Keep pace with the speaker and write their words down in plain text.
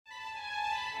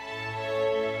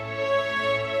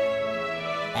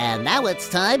And now it's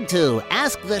time to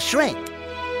Ask the Shrink.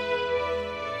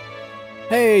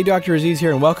 Hey, Dr. Aziz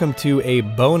here, and welcome to a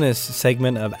bonus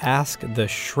segment of Ask the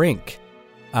Shrink.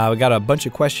 We got a bunch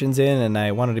of questions in, and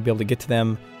I wanted to be able to get to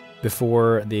them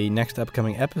before the next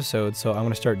upcoming episode, so I'm going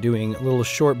to start doing little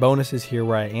short bonuses here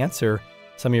where I answer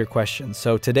some of your questions.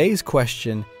 So today's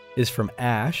question is from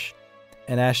Ash,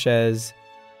 and Ash says,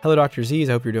 "Hello, Dr. Aziz,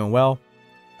 I hope you're doing well.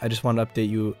 I just wanted to update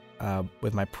you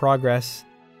with my progress."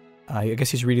 I guess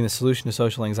he's reading The Solution to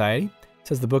Social Anxiety.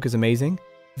 Says the book is amazing,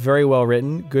 very well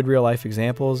written, good real-life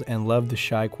examples, and love the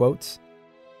shy quotes.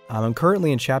 I'm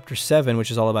currently in Chapter 7,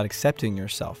 which is all about accepting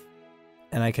yourself,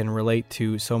 and I can relate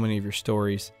to so many of your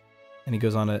stories. And he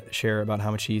goes on to share about how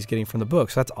much he's getting from the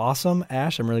book. So that's awesome,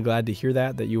 Ash. I'm really glad to hear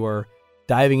that you are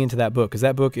diving into that book, because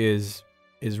that book is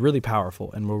really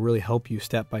powerful and will really help you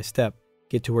step by step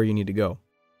get to where you need to go.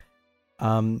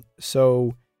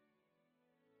 So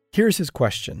here's his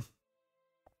question.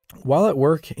 While at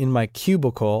work in my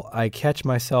cubicle, I catch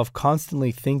myself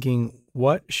constantly thinking,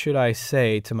 what should I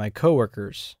say to my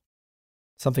coworkers?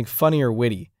 Something funny or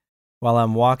witty while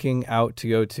I'm walking out to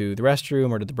go to the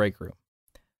restroom or to the break room.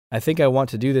 I think I want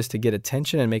to do this to get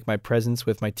attention and make my presence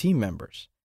with my team members.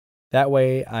 That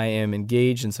way I am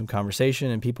engaged in some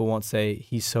conversation and people won't say,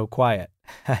 he's so quiet,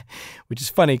 which is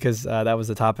funny because that was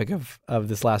the topic of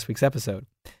this last week's episode.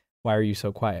 Why are you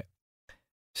so quiet?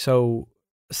 So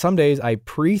some days I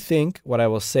pre-think what I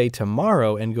will say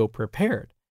tomorrow and go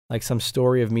prepared, like some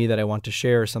story of me that I want to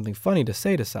share or something funny to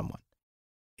say to someone.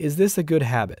 Is this a good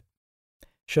habit?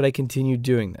 Should I continue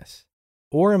doing this?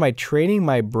 Or am I training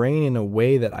my brain in a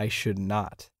way that I should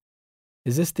not?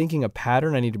 Is this thinking a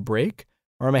pattern I need to break,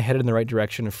 or am I headed in the right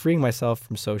direction of freeing myself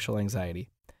from social anxiety?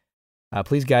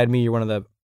 Please guide me. You're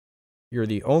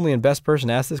the only and best person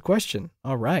to ask this question.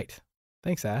 All right.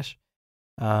 Thanks, Ash.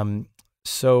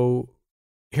 So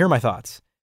here are my thoughts.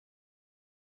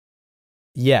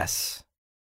 Yes,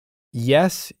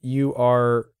 you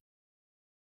are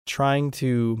trying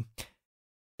to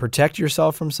protect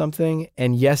yourself from something,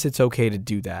 and yes, it's okay to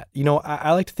do that. You know,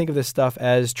 I like to think of this stuff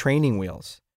as training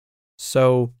wheels.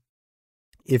 So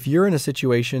if you're in a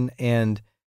situation and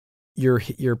your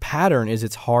pattern is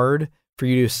it's hard for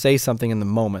you to say something in the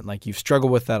moment, like you've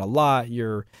struggled with that a lot,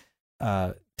 you're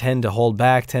tend to hold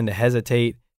back, tend to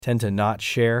hesitate, tend to not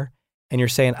share, and you're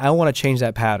saying, I want to change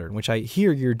that pattern, which I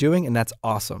hear you're doing, and that's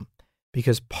awesome.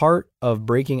 Because part of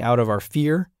breaking out of our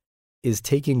fear is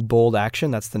taking bold action.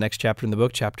 That's the next chapter in the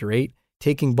book, chapter 8,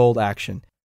 taking bold action.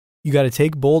 You got to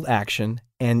take bold action,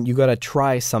 and you got to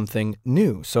try something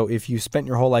new. So if you spent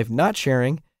your whole life not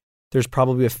sharing, there's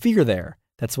probably a fear there.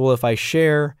 That's, well, if I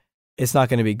share, it's not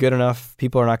going to be good enough.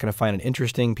 People are not going to find it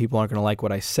interesting. People aren't going to like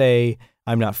what I say.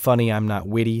 I'm not funny. I'm not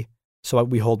witty. So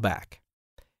we hold back.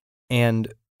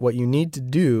 And what you need to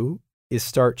do is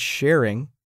start sharing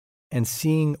and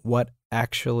seeing what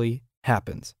actually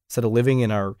happens. Instead of living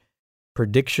in our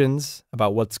predictions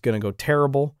about what's going to go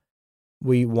terrible,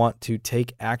 we want to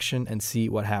take action and see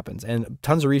what happens. And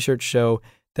tons of research show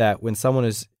that when someone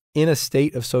is in a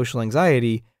state of social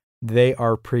anxiety, they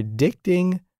are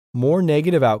predicting more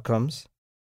negative outcomes.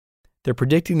 They're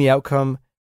predicting the outcome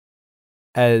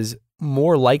as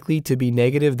more likely to be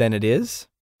negative than it is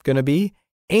going to be.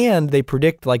 And they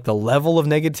predict like the level of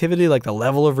negativity, like the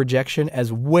level of rejection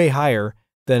as way higher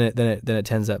than it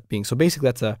tends up being. So basically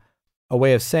that's a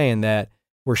way of saying that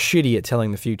we're shitty at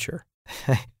telling the future.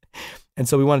 And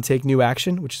so we want to take new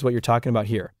action, which is what you're talking about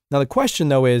here. Now the question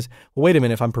though is, well, wait a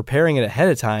minute, if I'm preparing it ahead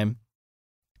of time,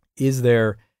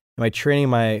 am I training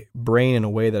my brain in a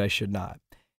way that I should not?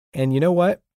 And you know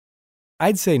what?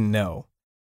 I'd say no,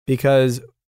 because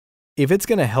if it's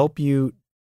going to help you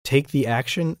take the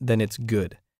action, then it's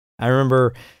good. I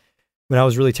remember when I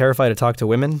was really terrified to talk to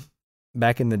women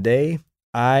back in the day,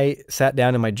 I sat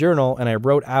down in my journal and I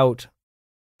wrote out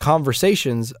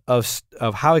conversations of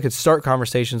how I could start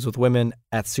conversations with women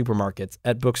at supermarkets,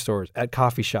 at bookstores, at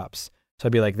coffee shops. So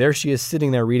I'd be like, there she is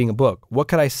sitting there reading a book. What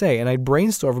could I say? And I'd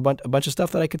brainstorm a bunch of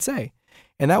stuff that I could say.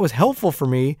 And that was helpful for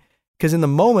me because in the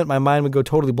moment, my mind would go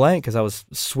totally blank because I was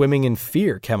swimming in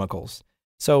fear chemicals.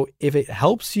 So if it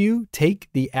helps you take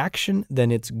the action,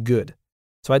 then it's good.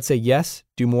 So I'd say, yes,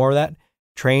 do more of that.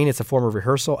 Train, it's a form of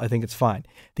rehearsal. I think it's fine.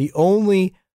 The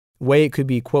only way it could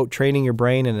be, quote, training your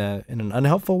brain in an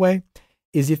unhelpful way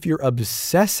is if you're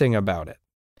obsessing about it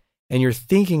and you're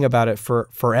thinking about it for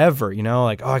forever, you know,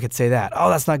 like, oh, I could say that. Oh,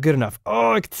 that's not good enough.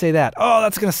 Oh, I could say that. Oh,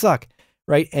 that's going to suck,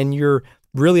 right? And you're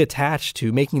really attached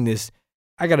to making this,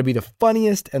 I got to be the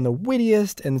funniest and the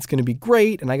wittiest and it's going to be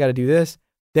great and I got to do this.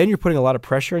 Then you're putting a lot of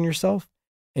pressure on yourself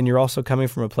and you're also coming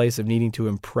from a place of needing to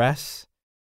impress.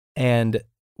 And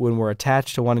when we're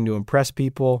attached to wanting to impress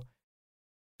people,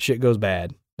 shit goes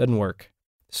bad. Doesn't work.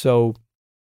 So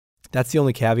that's the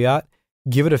only caveat.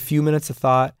 Give it a few minutes of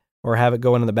thought or have it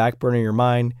go into the back burner of your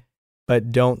mind,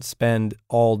 but don't spend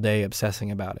all day obsessing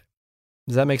about it.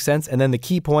 Does that make sense? And then the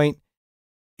key point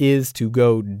is to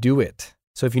go do it.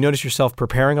 So if you notice yourself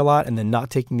preparing a lot and then not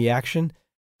taking the action,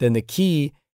 then the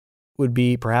key would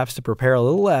be perhaps to prepare a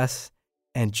little less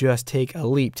and just take a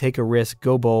leap, take a risk,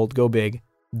 go bold, go big,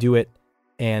 do it,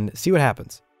 and see what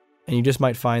happens. And you just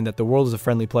might find that the world is a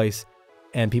friendly place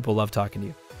and people love talking to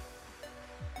you.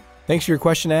 Thanks for your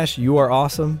question, Ash. You are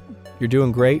awesome. You're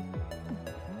doing great.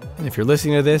 And if you're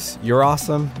listening to this, you're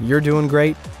awesome. You're doing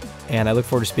great. And I look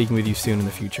forward to speaking with you soon in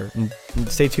the future. And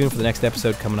stay tuned for the next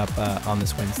episode coming up on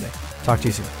this Wednesday. Talk to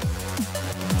you soon.